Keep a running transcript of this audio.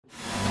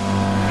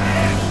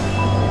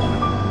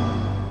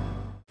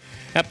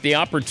Had the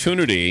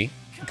opportunity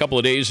a couple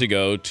of days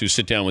ago to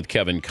sit down with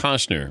Kevin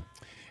Costner.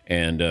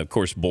 And, of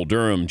course, Bull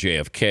Durham,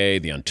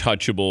 JFK, The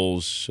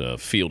Untouchables,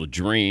 Field of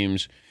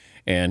Dreams.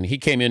 And he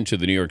came into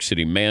the New York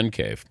City Man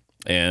Cave.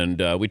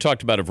 And we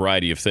talked about a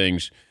variety of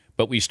things.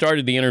 But we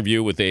started the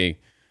interview with a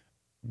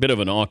bit of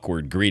an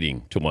awkward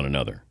greeting to one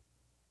another.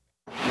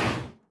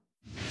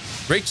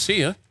 Great to see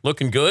you.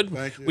 Looking good.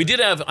 Thank you. We did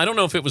have, I don't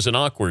know if it was an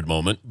awkward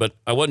moment, but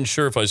I wasn't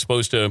sure if I was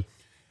supposed to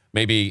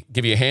maybe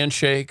give you a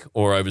handshake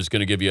or I was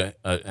going to give you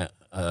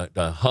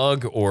a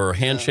hug or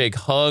handshake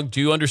hug. Do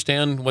you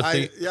understand what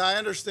Yeah, I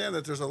understand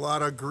that there's a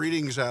lot of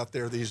greetings out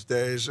there these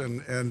days,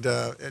 and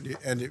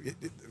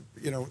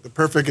you know, the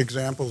perfect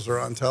examples are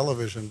on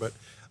television. But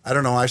I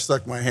don't know. I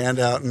stuck my hand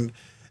out, and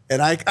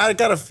I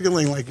got a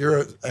feeling like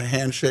you're a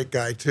handshake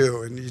guy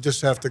too, and you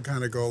just have to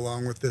kind of go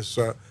along with this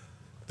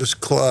this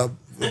club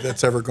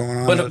that's ever going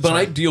on. But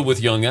I deal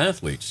with young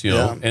athletes, you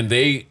know, and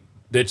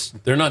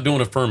they're not doing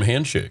a firm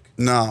handshake.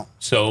 No.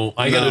 So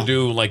I got to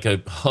do like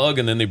a hug,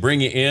 and then they bring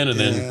you in, and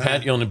then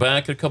pat you on the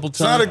back a couple times. It's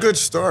not a good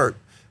start.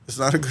 It's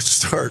not a good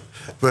start.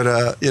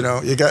 But you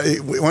know,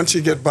 once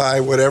you get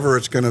by whatever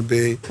it's going to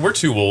be. We're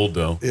too old,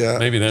 though. Yeah.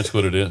 Maybe that's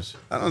what it is.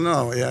 I don't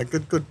know. Yeah.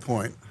 Good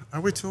point.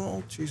 Are we too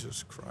old?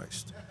 Jesus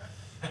Christ.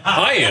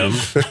 I am.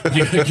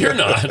 You're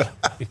not.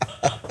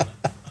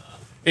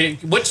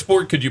 What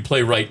sport could you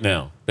play right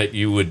now that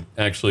you would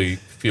actually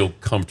feel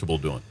comfortable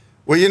doing?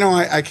 Well, you know,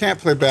 I can't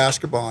play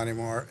basketball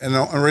anymore. And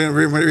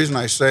the reason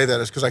I say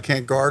that is because I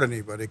can't guard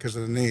anybody because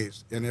of the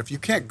knees. And if you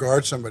can't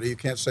guard somebody, you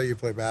can't say you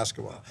play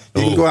basketball.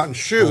 You can go out and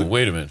shoot. Oh,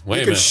 wait a minute.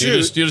 You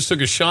just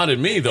took a shot at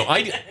me, though.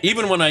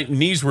 Even when my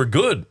knees were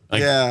good, I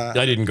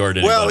didn't guard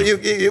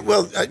anybody.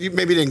 Well, you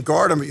maybe didn't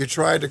guard them, but you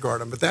tried to guard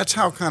them. But that's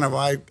how kind of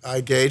I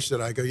gauged it.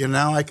 I go,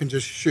 now I can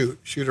just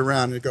shoot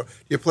around. And you go,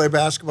 you play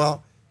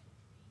basketball?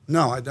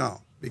 No, I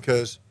don't,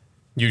 because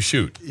you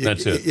shoot.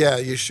 That's it. Yeah,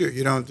 you shoot.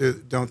 You don't do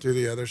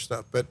the other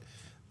stuff. But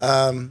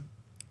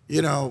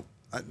you know,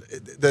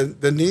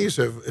 the knees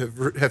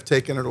have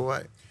taken it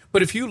away.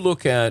 But if you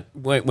look at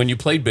when you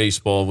played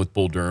baseball with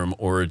Bull Durham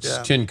or it's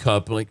Tin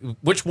Cup, like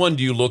which one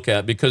do you look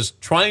at? Because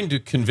trying to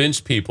convince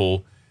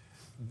people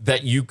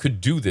that you could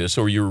do this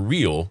or you're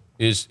real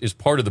is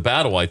part of the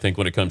battle. I think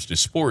when it comes to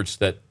sports,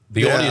 that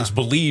the audience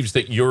believes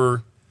that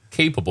you're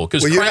capable.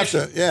 Because you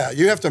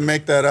have to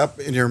make that up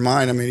in your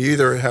mind. I mean, you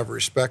either have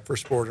respect for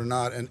sport or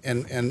not.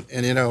 And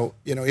you know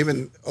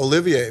even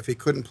Olivier, if he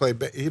couldn't play,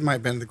 he might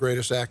have been the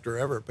greatest actor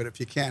ever. But if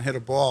you can't hit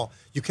a ball,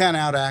 you can't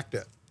outact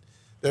it.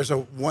 There's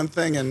one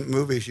thing in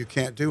movies you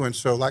can't do. And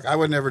so, like, I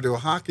would never do a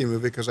hockey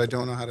movie because I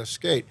don't know how to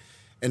skate.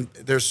 And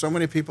there's so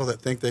many people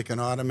that think they can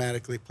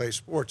automatically play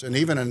sports, and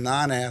even a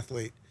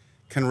non-athlete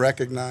can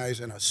recognize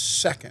in a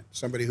second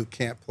somebody who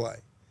can't play.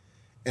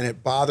 And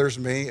it bothers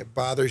me, it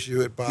bothers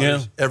you, it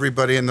bothers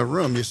everybody in the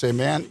room. You say,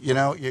 man, you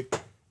know,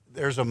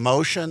 there's a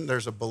motion,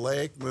 there's a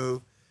ballet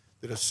move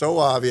that is so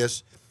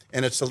obvious,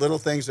 and it's the little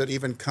things that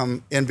even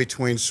come in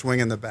between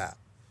swinging the bat.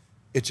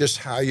 It's just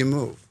how you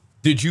move.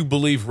 Did you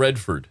believe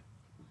Redford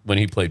when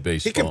he played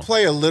baseball? He can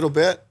play a little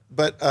bit,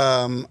 but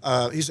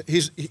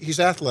he's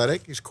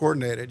athletic, he's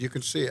coordinated. You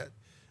can see it,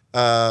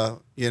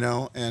 you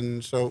know,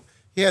 and so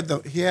he had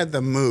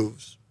the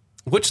moves.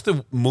 What's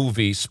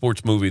the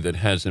sports movie that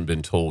hasn't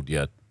been told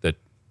yet? That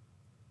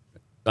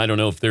I don't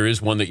know if there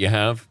is one that you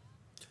have.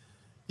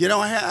 You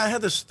know, I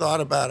had this thought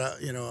about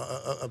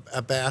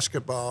a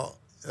basketball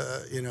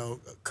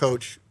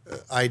coach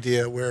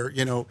idea where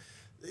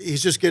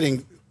he's just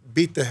getting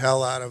beat the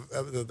hell out of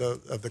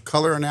the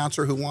color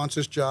announcer who wants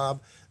his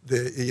job.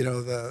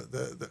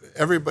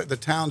 Everybody, the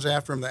town's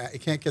after him. He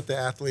can't get the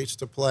athletes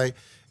to play,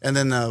 and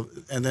then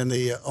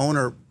the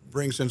owner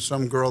brings in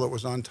some girl that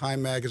was on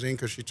Time magazine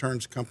because she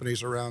turns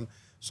companies around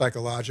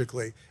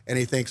psychologically, and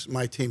he thinks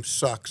my team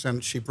sucks,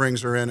 and she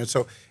brings her in, and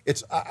so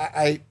it's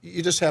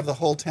you just have the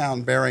whole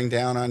town bearing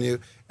down on you.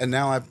 And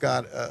now I've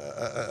got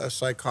a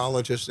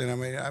psychologist, and I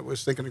mean, I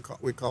was thinking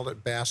we called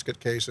it basket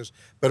cases,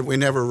 but we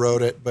never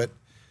wrote it. But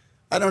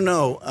I don't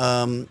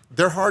know.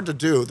 They're hard to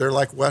do. They're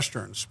like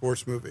Western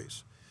sports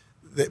movies.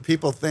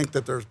 People think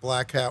that there's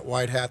black hat,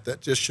 white hat,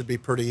 that just should be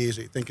pretty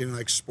easy, thinking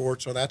like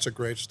sports, oh, that's a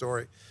great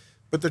story.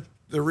 But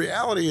the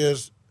reality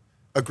is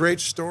a great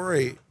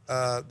story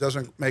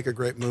doesn't make a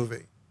great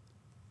movie.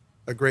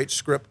 A great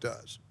script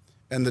does.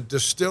 And the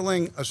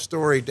distilling a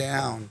story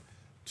down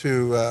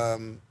to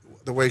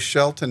the way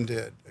Shelton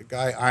did, a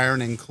guy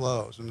ironing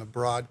clothes, and the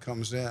broad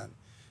comes in,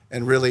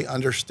 and really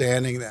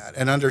understanding that,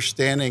 and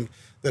understanding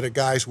that a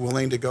guy's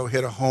willing to go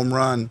hit a home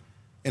run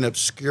in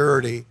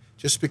obscurity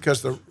just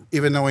because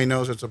even though he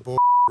knows it's a bull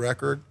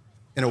record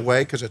in a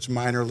way because it's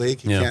minor league,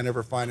 he can't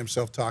ever find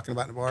himself talking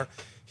about it in the bar.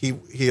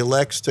 He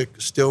elects to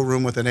still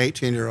room with an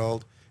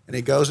 18-year-old, and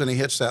he goes and he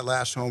hits that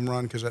last home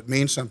run because it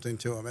means something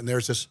to him. And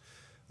there's this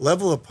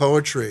level of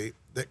poetry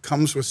that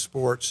comes with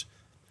sports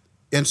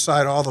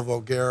inside all the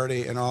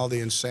vulgarity and all the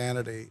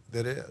insanity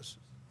that is.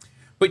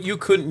 But you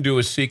couldn't do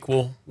a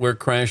sequel where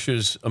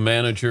Crashes a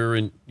manager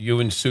and you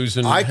and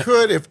Susan. I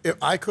could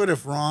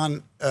if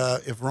Ron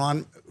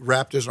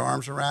wrapped his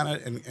arms around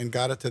it and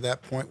got it to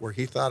that point where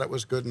he thought it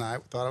was good and I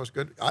thought it was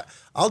good.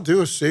 I'll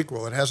do a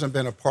sequel. It hasn't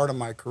been a part of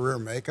my career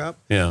makeup.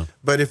 Yeah.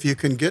 But if you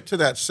can get to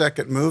that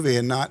second movie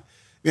and not,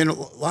 a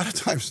lot of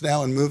times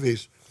now in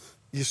movies,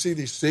 you see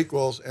these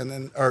sequels and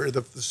then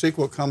the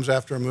sequel comes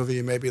after a movie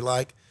you maybe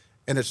like,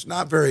 and it's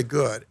not very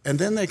good, and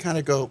then they kind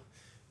of go,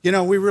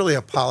 we really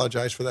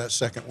apologize for that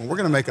second one. We're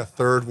going to make a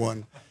third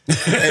one.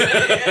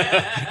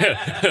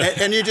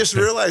 and you just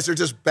realize they're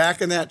just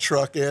backing that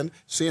truck in,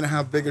 seeing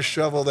how big a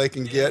shovel they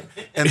can get,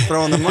 and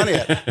throwing the money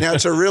at it. Now,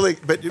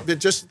 but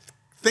just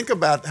think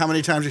about how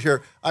many times you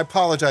hear, I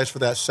apologize for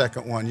that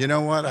second one. You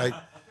know what?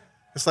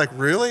 It's like,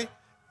 really?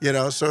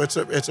 So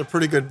it's a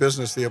pretty good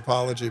business, the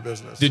apology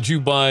business. Did you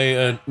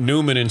buy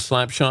Newman in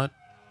Slapshot?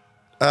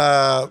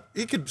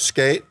 He could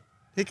skate.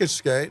 He could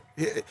skate,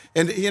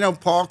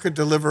 and Paul could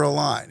deliver a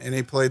line, and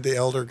he played the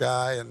elder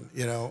guy, and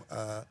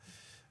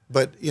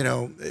but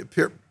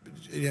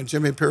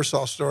Jimmy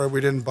Pearsall's story,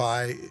 we didn't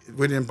buy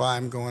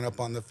him going up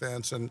on the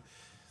fence, and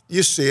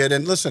you see it,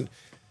 and listen,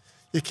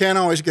 you can't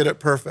always get it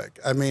perfect.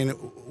 I mean,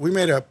 we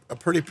made a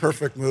pretty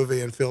perfect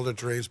movie in Field of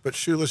Dreams, but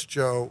Shoeless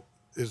Joe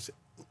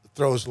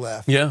throws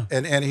left, yeah,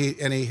 and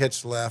he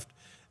hits left,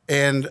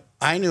 and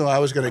I knew I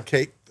was going to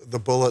take the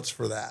bullets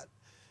for that,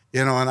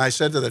 and I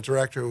said to the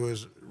director, who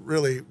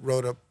really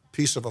wrote a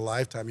piece of a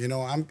lifetime,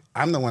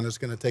 I'm the one that's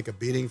going to take a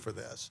beating for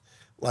this.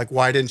 Like,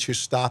 why didn't you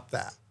stop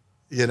that?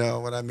 You know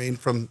what I mean?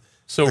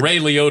 So Ray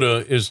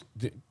Liotta is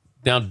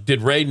now.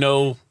 Did Ray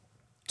know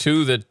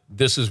too that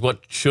this is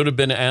what should have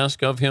been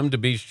asked of him to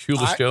be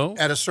Shoeless Joe?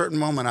 At a certain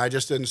moment, I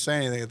just didn't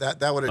say anything.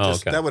 That would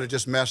have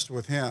just messed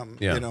with him,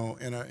 yeah,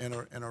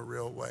 in a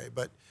real way.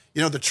 But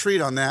the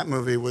treat on that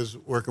movie was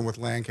working with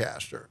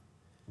Lancaster.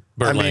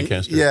 Burt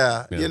Lancaster.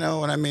 Yeah, you know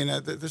what I mean.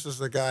 This is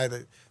the guy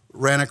that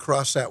ran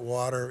across that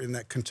water in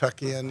that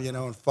Kentuckian,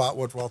 and fought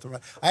with Walter.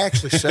 I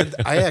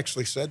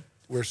actually said,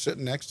 we're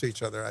sitting next to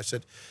each other. I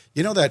said,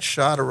 that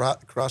shot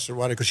across the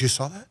water? He goes, you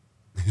saw that?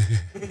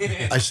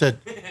 I said,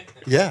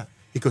 yeah.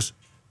 He goes,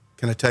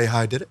 can I tell you how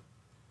I did it?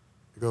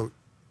 I go,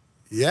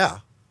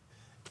 yeah.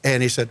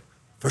 And he said,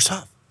 first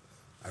off,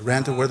 I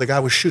ran to where the guy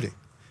was shooting,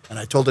 and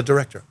I told the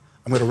director,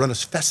 I'm going to run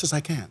as fast as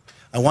I can.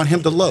 I want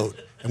him to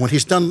load, and when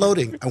he's done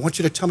loading, I want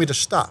you to tell me to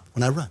stop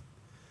when I run.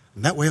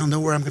 And that way I'll know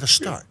where I'm going to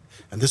start.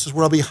 And this is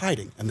where I'll be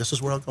hiding, and this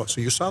is where I'll go.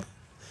 So you saw that?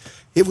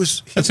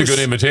 That's a good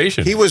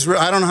imitation.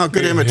 I don't know how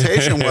good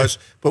imitation was,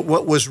 but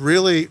what was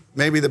really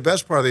maybe the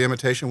best part of the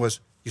imitation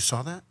was, you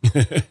saw that?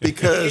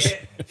 Because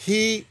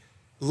he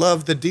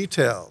loved the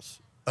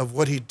details of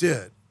what he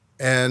did.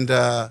 And,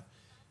 and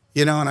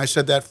I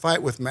said that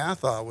fight with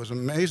Mathaw was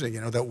amazing.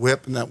 That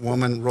whip and that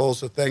woman rolls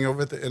the thing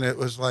over, and it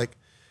was like,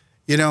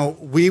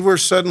 we were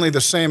suddenly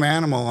the same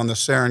animal on the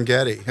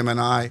Serengeti. Him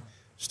and I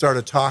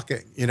started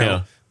talking,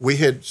 Yeah. We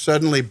had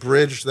suddenly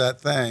bridged that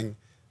thing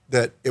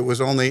that it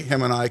was only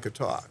him and I could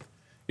talk.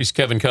 He's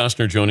Kevin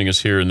Costner joining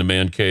us here in the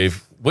Man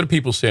Cave. What do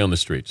people say on the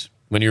streets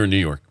when you're in New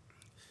York?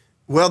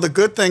 Well, the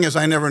good thing is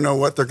I never know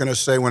what they're going to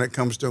say when it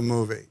comes to a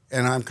movie.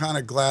 And I'm kind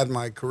of glad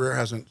my career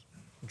hasn't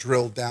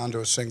drilled down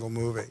to a single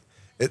movie.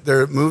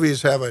 Their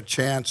movies have a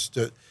chance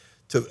to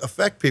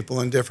affect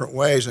people in different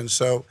ways. And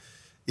so,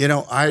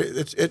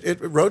 it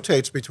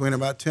rotates between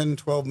about 10 and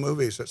 12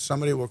 movies that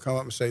somebody will come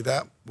up and say,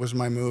 that was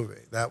my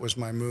movie. That was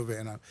my movie.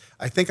 And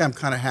I think I'm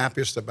kind of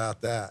happiest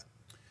about that.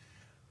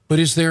 But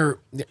is there,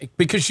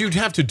 because you'd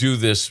have to do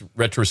this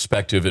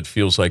retrospective, it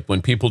feels like,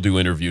 when people do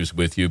interviews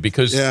with you,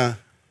 because yeah.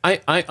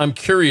 I'm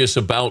curious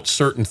about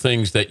certain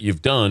things that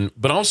you've done,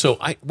 but also,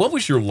 what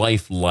was your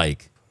life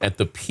like at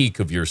the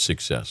peak of your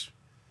success?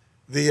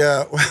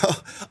 Well,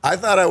 I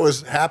thought I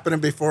was happening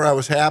before I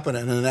was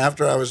happening, and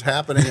after I was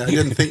happening, I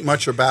didn't think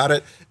much about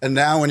it. And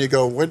now when you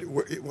go,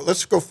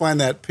 let's go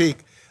find that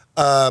peak.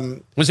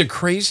 Was it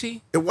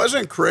crazy? It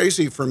wasn't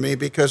crazy for me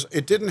because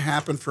it didn't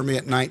happen for me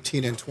at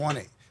 19 and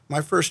 20. My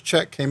first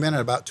check came in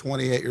at about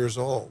 28 years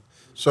old.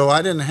 So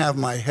I didn't have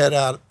my head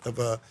out of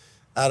a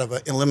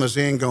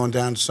limousine going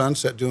down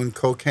Sunset doing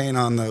cocaine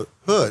on the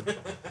hood.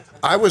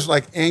 I was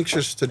like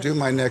anxious to do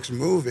my next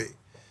movie.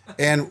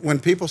 And when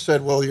people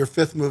said, well, your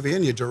fifth movie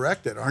in, you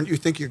directed, aren't you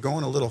think you're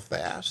going a little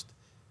fast?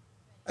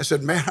 I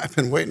said, man, I've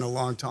been waiting a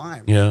long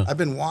time. Yeah. I've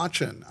been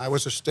watching. I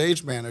was a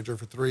stage manager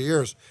for 3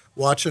 years,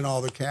 watching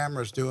all the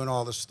cameras, doing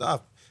all the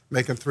stuff,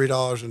 making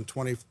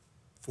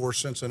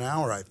 $3.24 an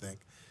hour, I think.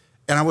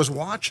 And I was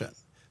watching.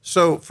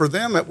 So for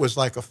them, it was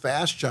like a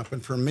fast jump.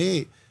 And for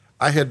me,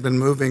 I had been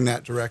moving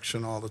that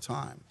direction all the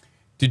time.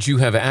 Did you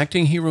have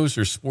acting heroes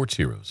or sports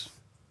heroes?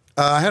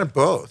 I had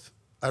both.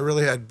 I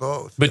really had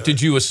both. But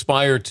did you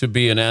aspire to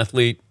be an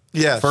athlete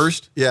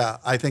first? Yeah,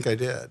 I think I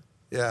did.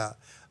 Yeah.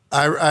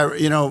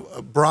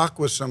 Brock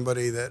was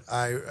somebody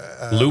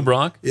that Lou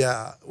Brock?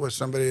 Yeah, was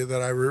somebody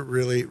that I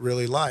really,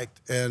 really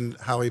liked, and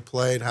how he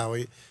played, how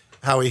he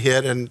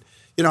hit. And,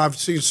 I've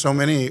seen so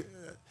many,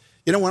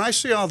 when I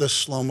see all this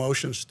slow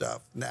motion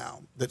stuff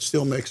now that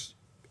still makes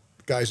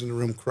guys in the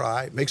room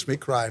cry, it makes me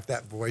cry if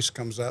that voice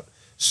comes up.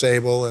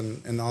 Sable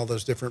and all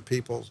those different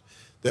people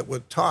that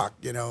would talk.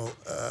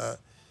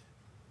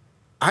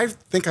 I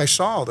think I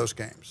saw all those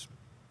games.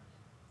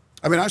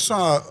 I mean, I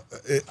saw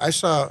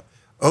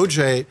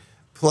OJ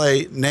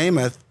play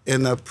Namath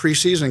in the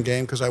preseason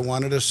game because I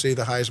wanted to see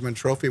the Heisman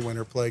Trophy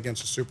winner play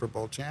against a Super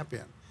Bowl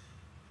champion.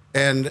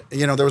 And,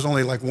 there was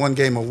only like one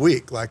game a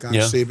week, like on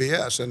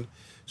CBS. And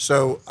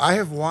so I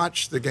have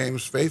watched the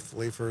games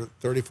faithfully for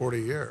 30,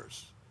 40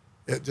 years.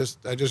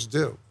 I just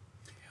do.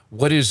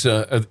 What is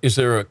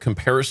there a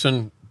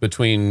comparison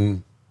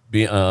between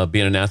being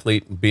an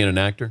athlete and being an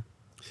actor?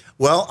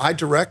 Well, I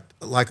direct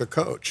like a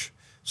coach.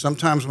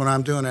 Sometimes when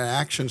I'm doing an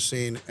action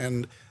scene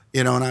and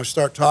I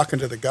start talking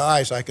to the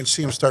guys, I can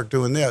see them start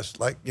doing this.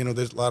 Like,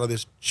 there's a lot of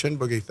this chin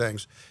boogie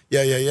things.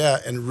 Yeah.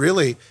 And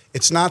really,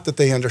 it's not that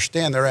they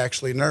understand. They're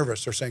actually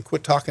nervous. They're saying,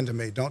 quit talking to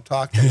me. Don't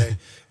talk to me.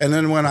 And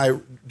then when I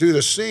do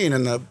the scene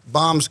and the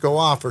bombs go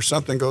off or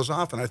something goes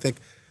off, and I think,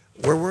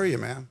 where were you,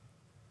 man?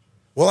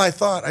 Well, I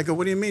go,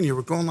 what do you mean? You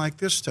were going like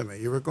this to me.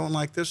 You were going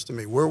like this to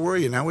me. Where were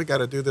you? Now we got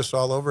to do this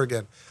all over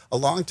again. A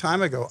long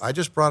time ago, I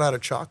just brought out a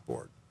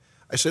chalkboard.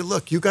 I said,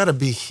 look, you got to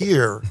be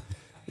here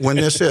when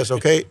this is,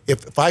 okay?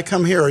 If I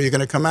come here, are you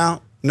going to come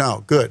out?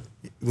 No, good.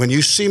 When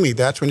you see me,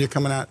 that's when you're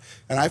coming out.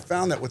 And I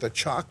found that with a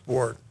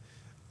chalkboard,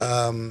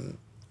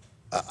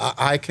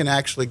 I can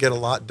actually get a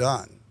lot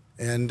done.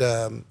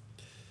 And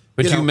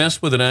but you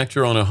mess with an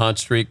actor on a hot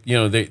streak.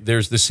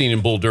 There's the scene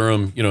in Bull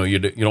Durham. You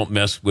don't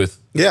mess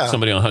with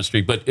somebody on a hot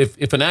streak. But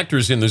if an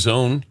actor's in the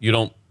zone,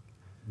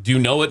 do you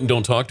know it and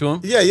don't talk to him?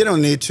 Yeah, you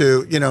don't need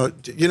to. You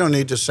don't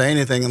need to say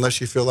anything unless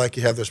you feel like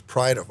you have this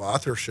pride of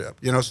authorship.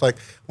 It's like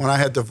when I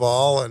had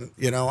Duvall, and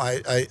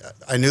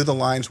I knew the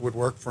lines would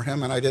work for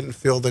him, and I didn't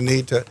feel the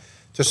need to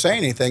say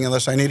anything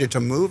unless I needed to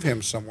move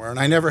him somewhere, and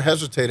I never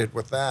hesitated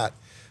with that.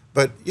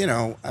 But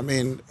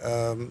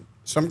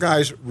some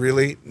guys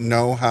really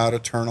know how to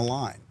turn a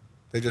line.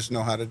 They just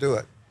know how to do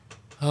it.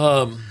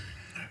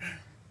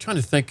 Trying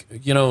to think,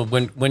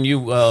 when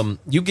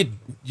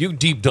you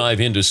deep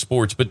dive into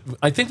sports, but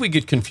I think we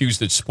get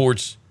confused that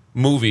sports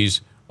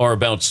movies are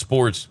about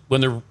sports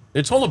when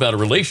it's all about a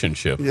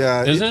relationship.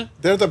 Yeah, isn't it?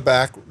 They're the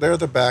backdrop.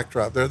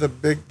 They're the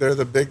big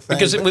thing.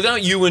 Because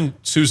without you and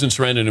Susan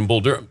Sarandon and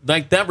Bull Durham,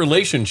 like that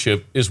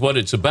relationship is what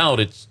it's about.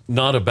 It's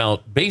not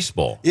about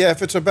baseball. Yeah,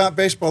 if it's about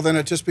baseball, then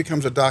it just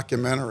becomes a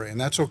documentary, and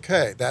that's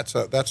okay. That's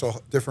a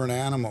different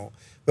animal.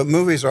 But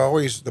movies are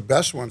always, the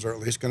best ones are at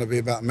least going to be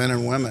about men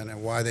and women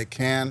and why they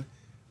can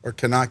or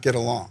cannot get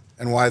along,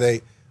 and why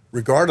they,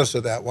 regardless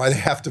of that, why they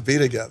have to be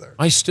together.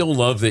 I still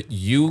love that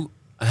you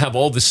have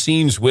all the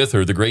scenes with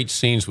her, the great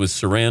scenes with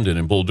Sarandon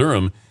and Bull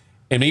Durham,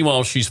 and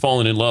meanwhile she's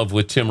fallen in love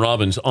with Tim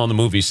Robbins on the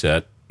movie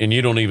set, and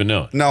you don't even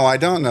know it. No, I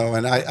don't know,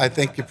 and I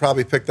think you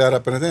probably picked that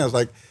up in a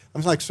thing.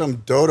 I'm like some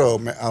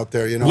dodo out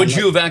there, Would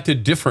you have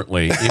acted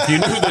differently if you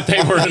knew that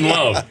they were in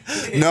love?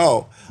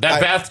 No. That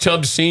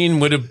bathtub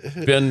scene would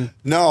have been...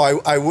 No,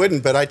 I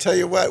wouldn't, but I tell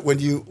you what, when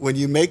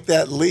you make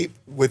that leap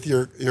with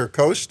your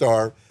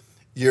co-star,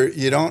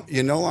 you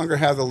no longer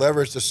have the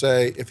leverage to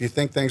say, if you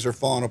think things are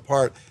falling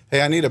apart,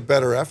 hey, I need a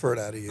better effort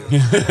out of you.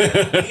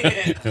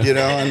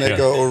 And they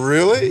go, oh,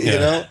 really?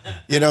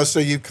 Yeah. So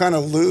you kind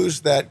of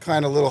lose that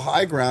kind of little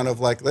high ground of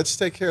like, let's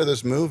take care of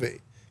this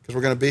movie because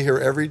we're going to be here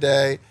every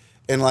day.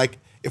 And like,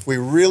 if we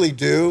really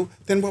do,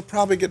 then we'll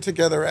probably get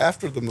together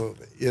after the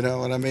movie. You know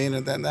what I mean?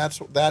 And then that's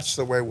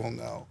the way we'll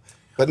know.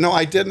 But no,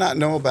 I did not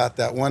know about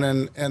that one,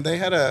 and they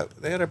had a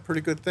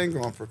pretty good thing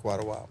going for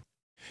quite a while.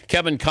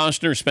 Kevin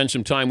Costner spent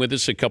some time with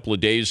us a couple of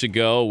days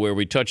ago where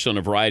we touched on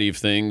a variety of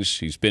things.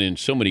 He's been in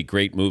so many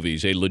great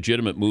movies, a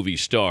legitimate movie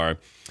star.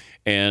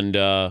 And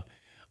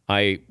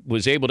I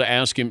was able to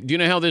ask him, do you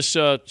know how this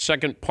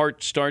second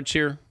part starts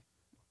here?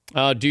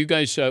 Do you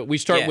guys, we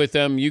start with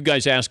you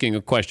guys asking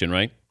a question,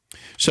 right?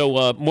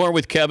 So more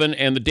with Kevin,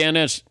 and the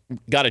Danettes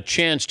got a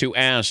chance to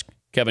ask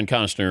Kevin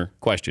Costner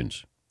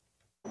questions.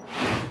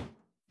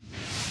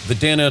 The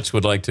Danettes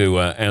would like to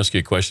ask you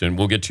a question.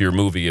 We'll get to your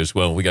movie as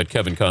well. We got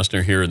Kevin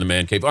Costner here in the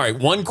Man Cave. All right,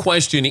 one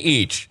question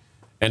each.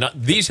 And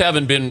these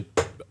haven't been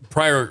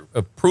prior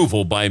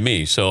approval by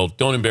me, so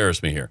don't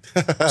embarrass me here.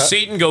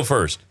 Seaton, go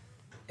first.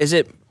 Is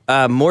it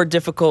more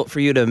difficult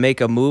for you to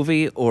make a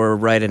movie or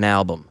write an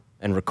album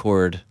and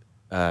record?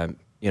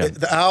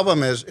 The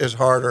album is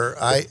harder.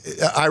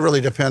 I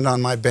really depend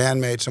on my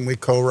bandmates, and we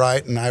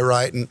co-write and I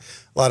write, and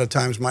a lot of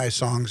times my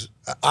songs.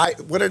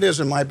 What it is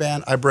in my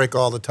band, I break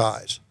all the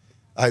ties.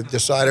 I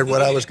decided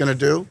what I was going to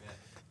do,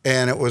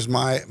 and it was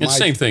my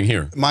same thing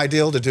here. My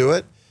deal to do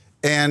it,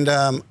 and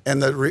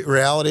the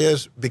reality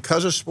is,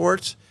 because of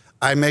sports,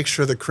 I make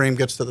sure the cream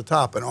gets to the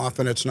top, and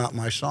often it's not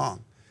my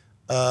song.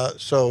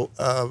 So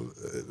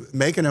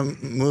making a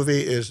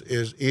movie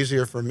is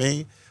easier for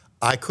me.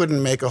 I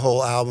couldn't make a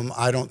whole album.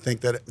 I don't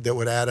think that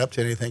would add up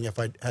to anything if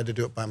I had to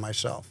do it by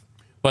myself.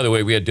 By the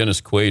way, we had Dennis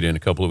Quaid in a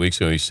couple of weeks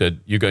ago. He said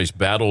you guys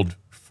battled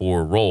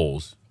for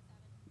roles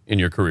in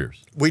your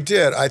careers. We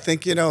did. I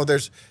think,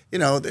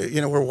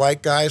 we're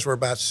white guys. We're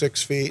about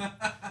 6 feet.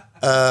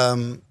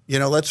 You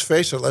know, let's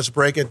face it, let's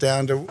break it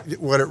down to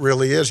what it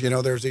really is. You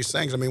know, there's these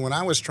things. I mean, when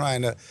I was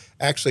trying to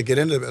actually get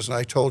into this, and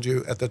I told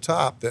you at the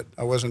top that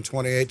I wasn't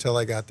 28 till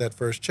I got that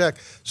first check.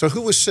 So who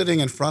was sitting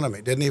in front of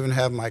me? Didn't even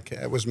have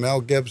it was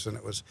Mel Gibson.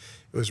 It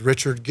was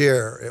Richard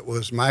Gere. It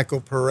was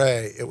Michael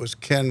Pare. It was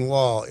Ken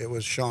Wall. It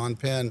was Sean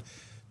Penn,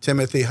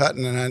 Timothy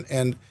Hutton.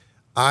 And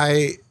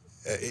I,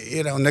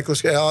 you know,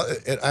 Nicholas Gale,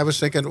 I was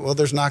thinking, well,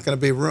 there's not going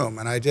to be room.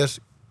 And I just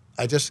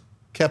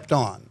kept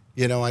on.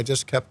 You know, I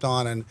just kept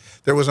on, and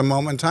there was a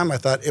moment in time I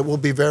thought it will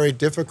be very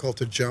difficult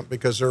to jump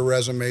because their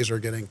resumes are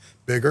getting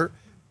bigger,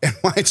 and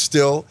mine's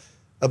still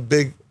a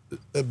big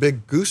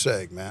goose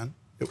egg, man.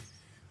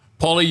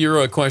 Paulie,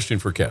 you're a question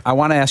for Kev. I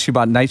want to ask you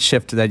about Night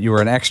Shift that you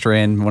were an extra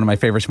in, one of my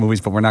favorite movies,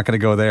 but we're not going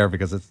to go there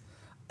because it's.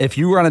 If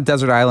you were on a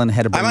desert island,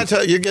 had to bring. I'm going to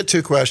tell you, you get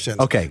 2 questions.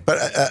 Okay. But,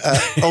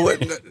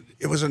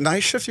 it was a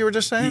Night Shift you were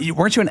just saying?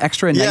 Weren't you an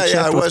extra in Night Shift?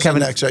 Yeah, I was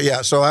Kevin? an extra.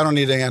 Yeah, so I don't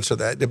need to answer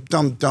that.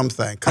 Dumb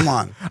thing. Come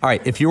on. All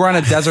right. If you were on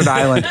a desert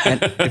island,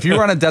 and if you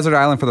were on a desert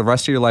island for the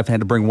rest of your life and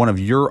had to bring one of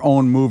your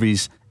own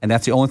movies, and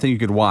that's the only thing you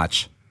could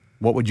watch,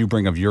 what would you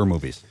bring of your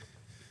movies?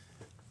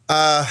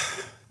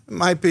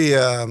 Might be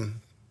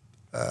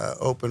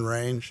Open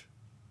Range.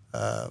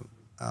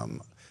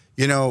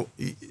 You know,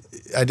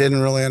 I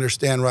didn't really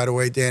understand right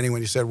away, Danny,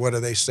 when you said, what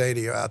do they say to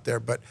you out there?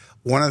 But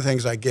one of the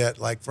things I get,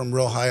 like from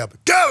real high up,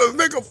 Kevin,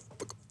 make a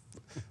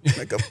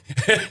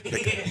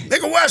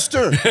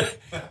Western.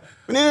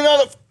 We need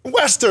another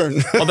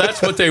Western. Well,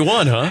 that's what they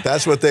want, huh?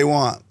 That's what they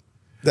want.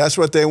 That's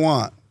what they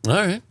want. All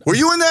right. Were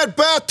you in that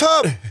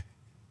bathtub?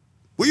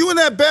 Were you in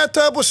that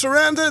bathtub with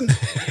Sarandon?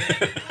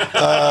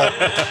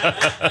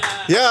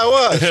 Yeah, I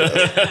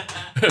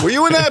was. Were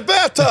you in that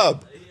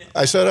bathtub?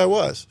 I said I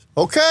was.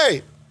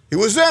 Okay. He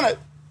was in it.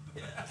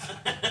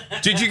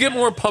 Did you get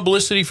more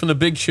publicity from The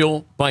Big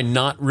Chill by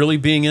not really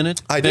being in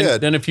it? I did.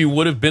 Than if you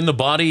would have been the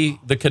body,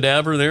 the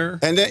cadaver there?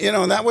 And, you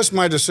know, and that was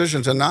my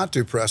decision to not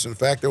do press. In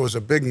fact, there was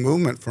a big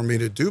movement for me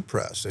to do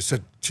press. They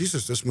said,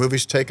 Jesus, this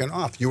movie's taken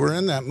off. You were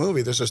in that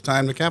movie. This is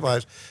time to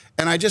capitalize.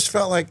 And I just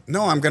felt like,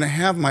 no, I'm going to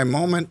have my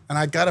moment, and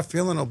I got a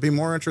feeling it'll be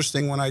more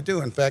interesting when I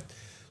do. In fact,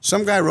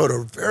 some guy wrote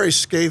a very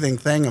scathing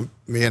thing of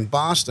me in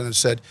Boston and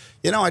said,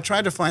 you know, I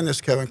tried to find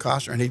this Kevin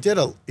Costner, and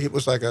it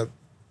was like a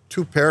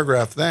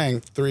 2-paragraph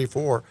thing, 3,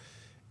 4,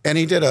 and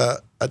he did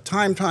a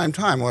time,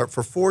 where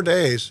for 4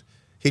 days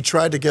he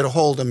tried to get a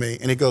hold of me,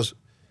 and he goes,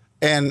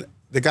 and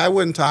the guy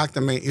wouldn't talk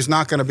to me. He's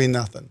not going to be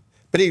nothing.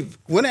 But he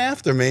went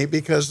after me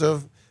because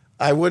of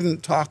I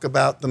wouldn't talk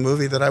about the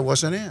movie that I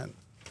wasn't in.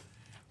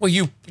 Well,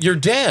 you're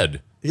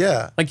dead.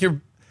 Yeah, like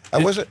you're.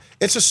 I wasn't.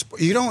 It's a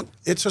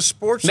It's a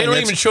sports. They thing. don't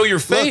It's, even show your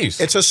face.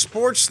 Look, it's a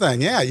sports thing.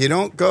 Yeah, you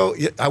don't go.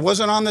 I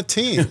wasn't on the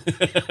team.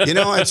 You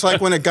know, it's like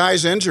when a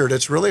guy's injured.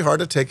 It's really hard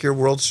to take your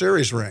World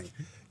Series ring.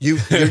 You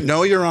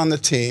know you're on the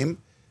team,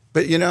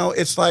 but you know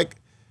it's like,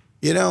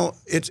 you know,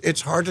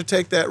 it's hard to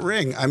take that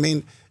ring. I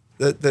mean,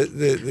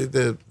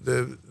 the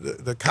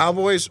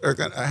Cowboys are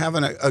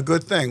having a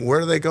good thing. Where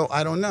do they go?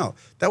 I don't know.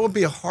 That would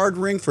be a hard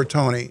ring for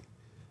Tony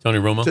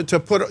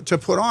Romo to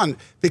put on,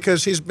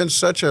 because he's been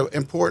such an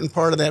important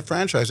part of that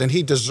franchise, and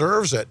he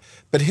deserves it.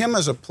 But him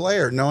as a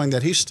player, knowing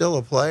that he's still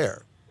a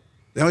player,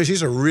 you know,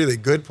 he's a really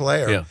good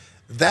player. Yeah.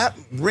 That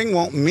ring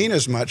won't mean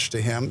as much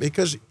to him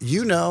because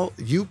you know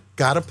you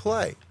got to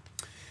play.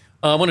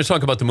 I want to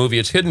talk about the movie.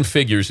 It's Hidden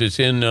Figures. It's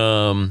in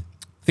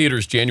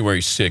theaters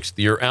January 6th.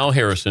 You're Al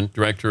Harrison,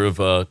 director of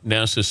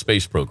NASA's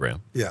space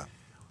program. Yeah.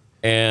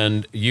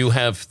 And you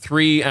have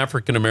 3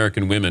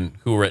 African-American women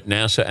who were at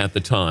NASA at the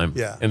time.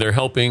 Yeah. And they're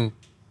helping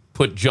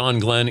put John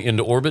Glenn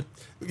into orbit?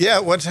 Yeah,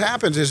 what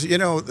happens is, you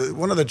know,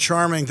 one of the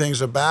charming things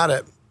about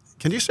it,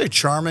 can you say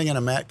charming in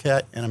a man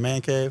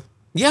cave?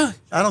 Yeah.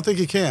 I don't think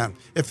you can.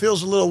 It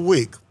feels a little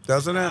weak,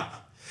 doesn't it?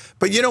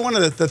 But you know, one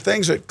of the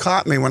things that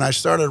caught me when I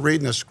started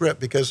reading the script,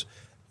 because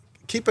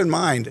keep in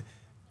mind,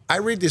 I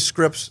read these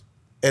scripts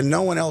and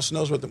no one else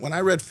knows when I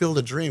read Field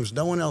of Dreams,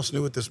 no one else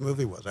knew what this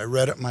movie was. I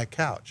read it on my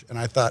couch and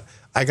I thought,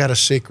 I got a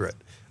secret.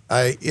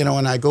 You know,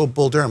 and I go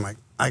Bull Durham,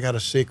 I got a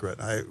secret.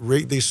 I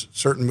read these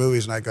certain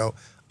movies and I go,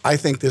 I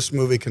think this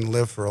movie can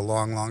live for a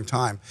long, long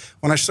time.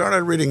 When I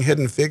started reading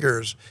Hidden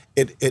Figures,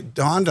 it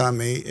dawned on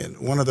me in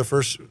one of the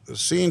first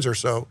scenes or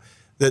so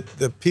that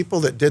the people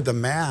that did the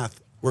math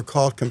were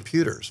called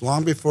computers.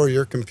 Long before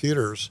your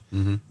computers,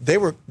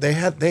 they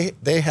had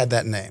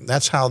that name.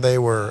 That's how they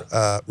were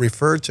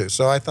referred to.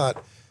 So I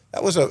thought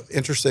that was an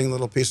interesting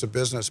little piece of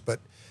business. But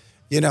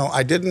you know,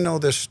 I didn't know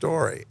this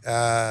story,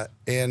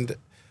 and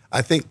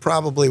I think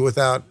probably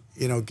without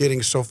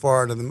getting so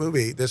far into the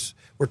movie,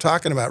 we're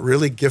talking about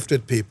really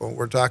gifted people.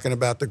 We're talking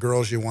about the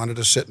girls you wanted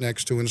to sit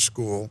next to in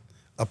school,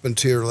 up and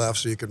to your left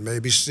so you could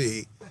maybe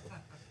see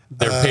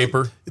their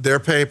paper. Their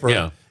paper.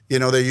 Yeah. You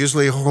know, they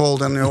usually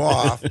holding you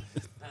off.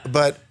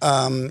 But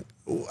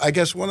I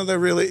guess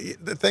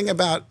the thing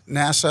about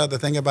NASA, the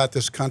thing about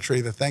this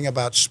country, the thing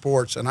about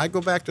sports, and I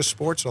go back to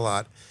sports a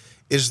lot,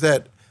 is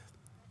that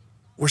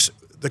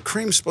the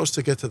cream's supposed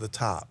to get to the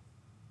top.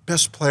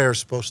 Best player's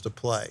supposed to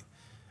play.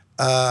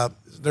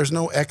 There's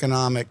no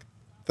economic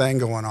thing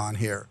going on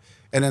here.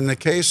 And in the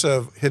case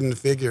of Hidden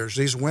Figures,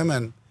 these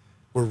women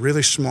were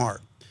really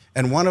smart.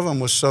 And one of them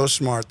was so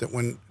smart that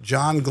when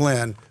John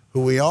Glenn,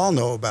 who we all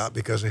know about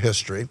because of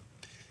history,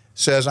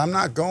 says, I'm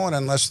not going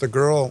unless the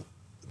girl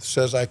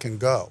says I can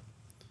go.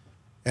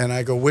 And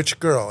I go, which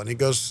girl? And he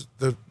goes,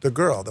 the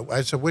girl.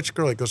 I said, which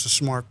girl? He goes, the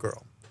smart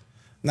girl.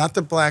 Not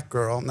the black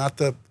girl, not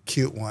the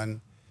cute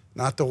one,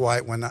 not the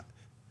white one,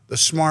 the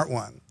smart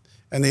one.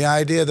 And the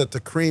idea that the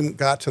cream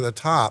got to the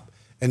top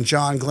and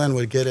John Glenn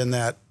would get in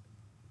that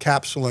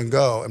capsule and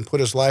go and put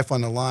his life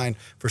on the line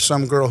for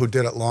some girl who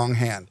did it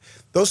longhand.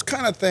 Those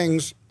kind of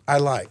things I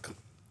like.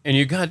 And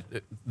you got,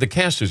 the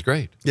cast is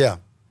great. Yeah. I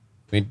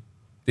mean,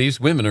 these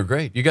women are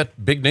great. You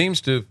got big names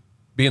to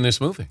be in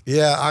this movie.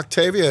 Yeah,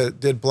 Octavia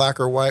did Black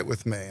or White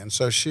with me, and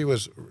so she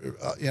was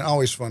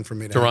always fun for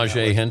me to hang out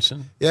Taraji with.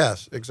 Henson.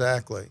 Yes,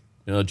 exactly.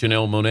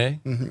 Janelle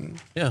Monáe. Mm-hmm.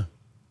 Yeah.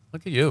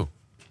 Look at you.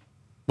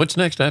 What's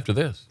next after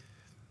this?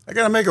 I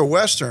got to make a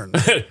Western.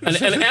 an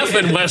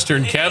effing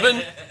Western,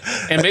 Kevin.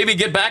 And maybe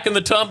get back in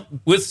the tub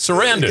with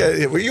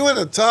Sarandon. Were you in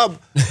the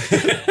tub?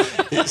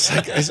 He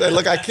said,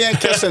 look, I can't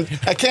kiss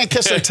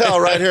and tell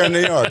right here in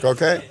New York,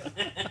 okay?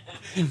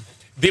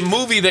 The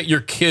movie that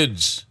your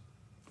kids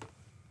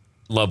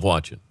love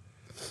watching.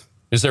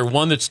 Is there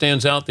one that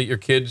stands out that your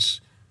kids...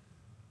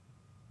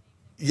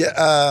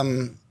 Yeah,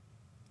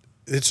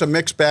 it's a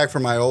mixed bag for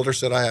my older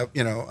set. I have,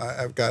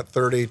 I've got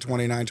 30,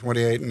 29,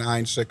 28,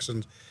 9, 6,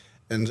 and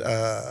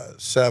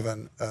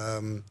 7.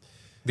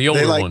 The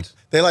older ones.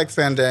 They like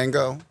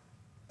Fandango.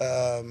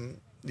 They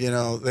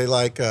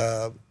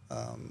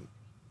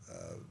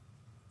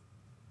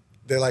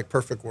like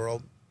Perfect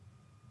World.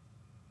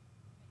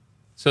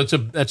 So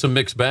that's a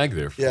mixed bag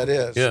there. Yeah, it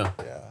is. Yeah.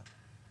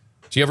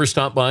 Do you ever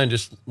stop by and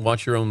just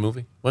watch your own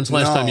movie? When's the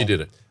last time you did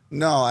it?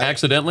 No.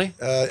 Accidentally?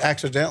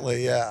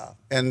 Accidentally, yeah.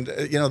 And,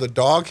 the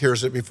dog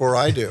hears it before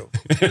I do.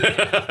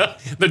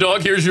 The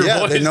dog hears your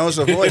voice? Yeah, it knows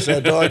the voice.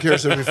 That dog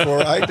hears it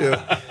before I do.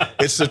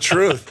 It's the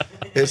truth.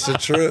 It's the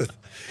truth.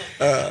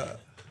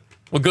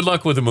 Well, good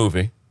luck with the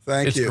movie.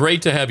 Thank you. It's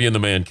great to have you in the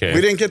man cave.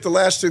 We didn't get the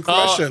last 2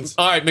 questions.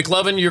 All right,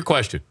 McLovin, your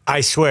question.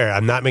 I swear,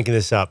 I'm not making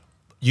this up.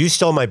 You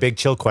stole my Big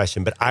Chill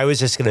question, but I was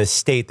just going to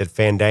state that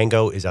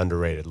Fandango is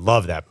underrated.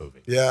 Love that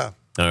movie. Yeah.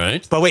 All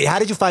right. But wait, how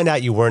did you find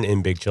out you weren't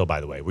in Big Chill, by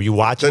the way? Were you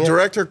watching The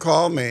director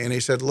called me, and he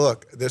said,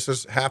 look,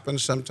 this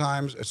happens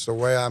sometimes. It's the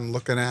way I'm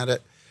looking at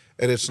it,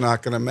 and it's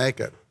not going to make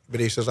it. But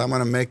he says, I'm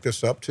going to make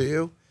this up to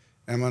you,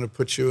 and I'm going to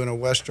put you in a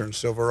Western,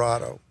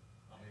 Silverado.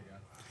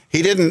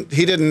 He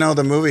didn't know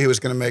the movie he was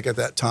going to make at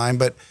that time,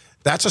 but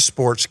that's a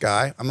sports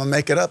guy. I'm going to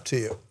make it up to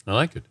you. I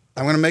like it.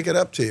 I'm going to make it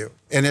up to you.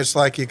 And it's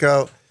like you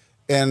go,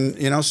 and,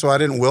 so I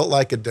didn't wilt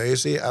like a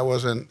daisy. I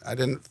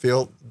didn't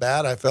feel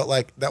bad. I felt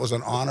like that was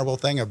an honorable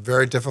thing, a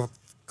very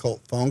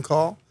difficult phone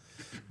call.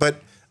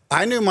 But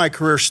I knew my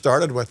career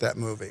started with that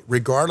movie,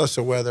 regardless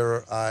of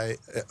whether I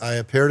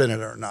appeared in it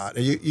or not.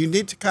 And you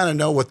need to kind of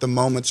know what the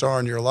moments are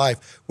in your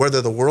life,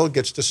 whether the world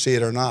gets to see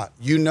it or not.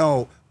 You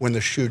know when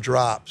the shoe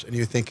drops and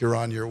you think you're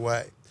on your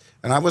way.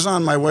 And I was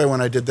on my way when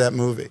I did that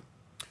movie.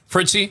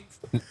 Fritzy,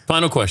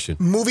 final question.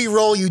 Movie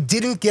role you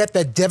didn't get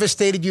that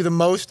devastated you the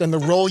most, and the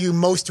role you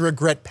most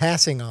regret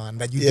passing on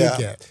that you did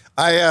get.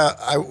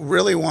 I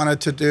really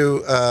wanted to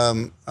do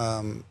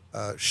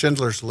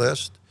Schindler's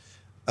List.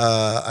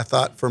 I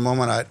thought for a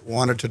moment I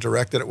wanted to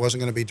direct it. It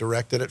wasn't going to be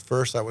directed at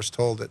first. I was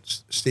told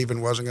that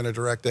Steven wasn't going to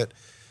direct it.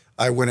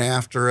 I went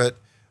after it.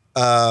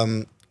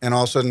 And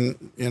all of a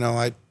sudden,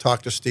 I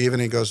talked to Steven.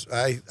 He goes,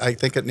 I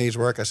think it needs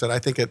work. I said, I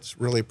think it's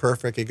really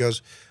perfect. He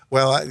goes,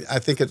 well, I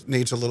think it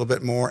needs a little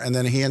bit more. And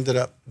then he ended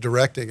up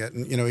directing it.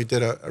 And, he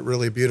did a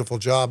really beautiful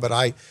job. But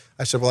I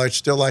said, well, I'd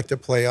still like to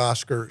play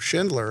Oscar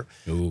Schindler.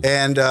 Ooh.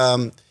 And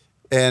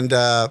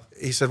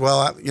he said,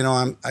 well,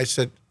 I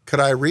said, could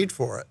I read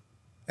for it?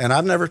 And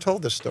I've never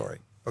told this story.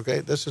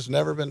 Okay, this has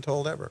never been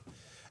told ever.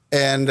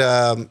 And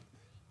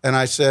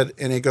I said,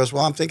 and he goes,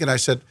 well, I'm thinking. I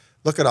said,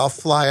 look, I'll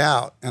fly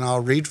out and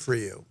I'll read for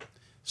you.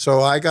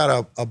 So I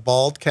got a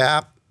bald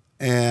cap,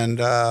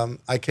 and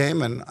I came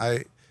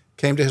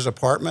to his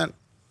apartment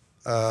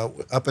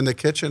up in the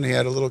kitchen. He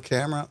had a little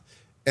camera,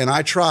 and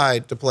I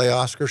tried to play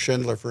Oscar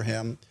Schindler for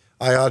him.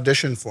 I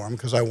auditioned for him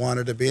because I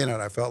wanted to be in it.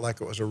 I felt like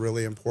it was a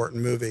really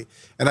important movie,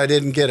 and I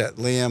didn't get it.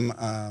 Liam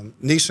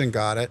Neeson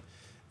got it.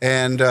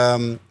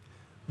 And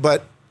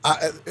but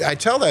I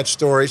tell that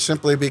story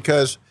simply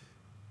because,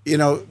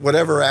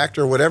 whatever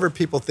actor, whatever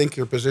people think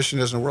your position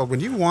is in the world, when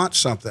you want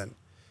something,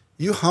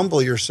 you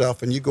humble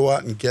yourself and you go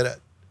out and get it.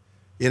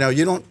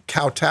 You don't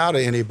kowtow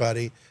to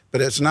anybody, but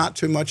it's not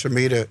too much of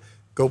me to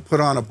go put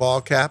on a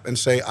ball cap and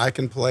say, I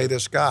can play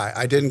this guy.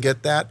 I didn't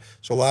get that.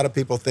 So a lot of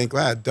people think,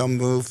 wow, dumb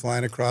move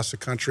flying across the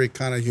country,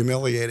 kind of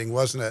humiliating,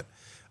 wasn't it?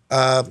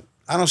 I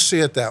don't see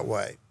it that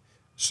way.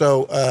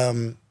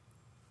 So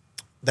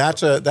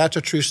that's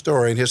a true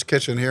story in his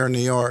kitchen here in New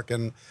York.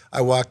 And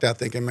I walked out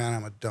thinking, man,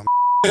 I'm a dumb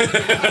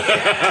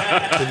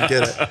I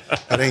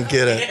didn't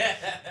get it.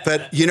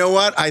 But you know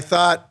what? I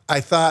thought,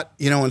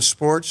 in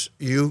sports,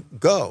 you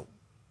go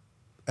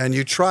and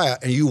you try it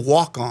and you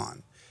walk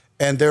on.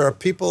 And there are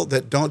people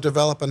that don't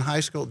develop in high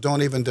school,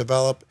 don't even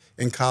develop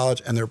in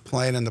college, and they're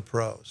playing in the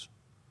pros.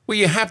 Well,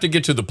 you have to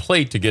get to the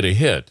plate to get a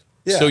hit.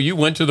 Yeah. So you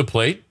went to the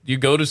plate. You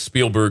go to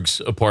Spielberg's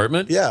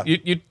apartment. Yeah.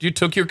 You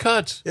took your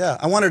cuts. Yeah,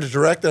 I wanted to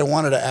direct it. I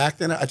wanted to act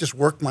in it. I just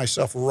worked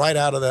myself right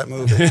out of that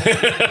movie.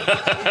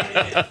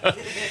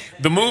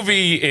 The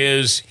movie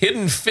is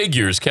Hidden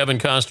Figures. Kevin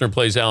Costner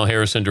plays Al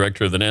Harrison,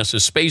 director of the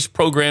NASA space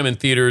program, in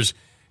theaters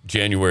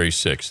January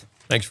 6th.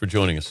 Thanks for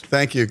joining us.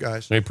 Thank you,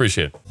 guys. I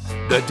appreciate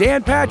it. The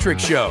Dan Patrick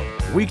Show,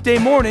 weekday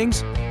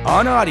mornings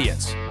on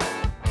Audience.